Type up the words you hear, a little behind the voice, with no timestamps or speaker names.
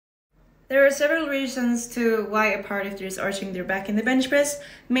There are several reasons to why a powerlifter is arching their back in the bench press.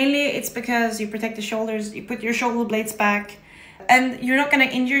 Mainly it's because you protect the shoulders, you put your shoulder blades back, and you're not going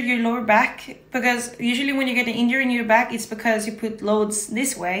to injure your lower back, because usually when you get an injury in your back, it's because you put loads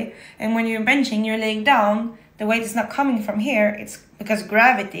this way, and when you're benching, you're laying down, the weight is not coming from here, it's because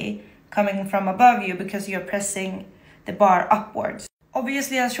gravity coming from above you because you're pressing the bar upwards.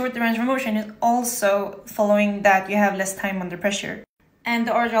 Obviously, a shorter range of motion is also following that you have less time under pressure. And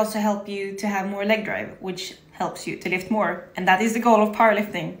the arch also helps you to have more leg drive, which helps you to lift more. And that is the goal of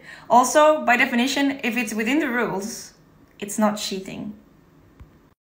powerlifting. Also, by definition, if it's within the rules, it's not cheating.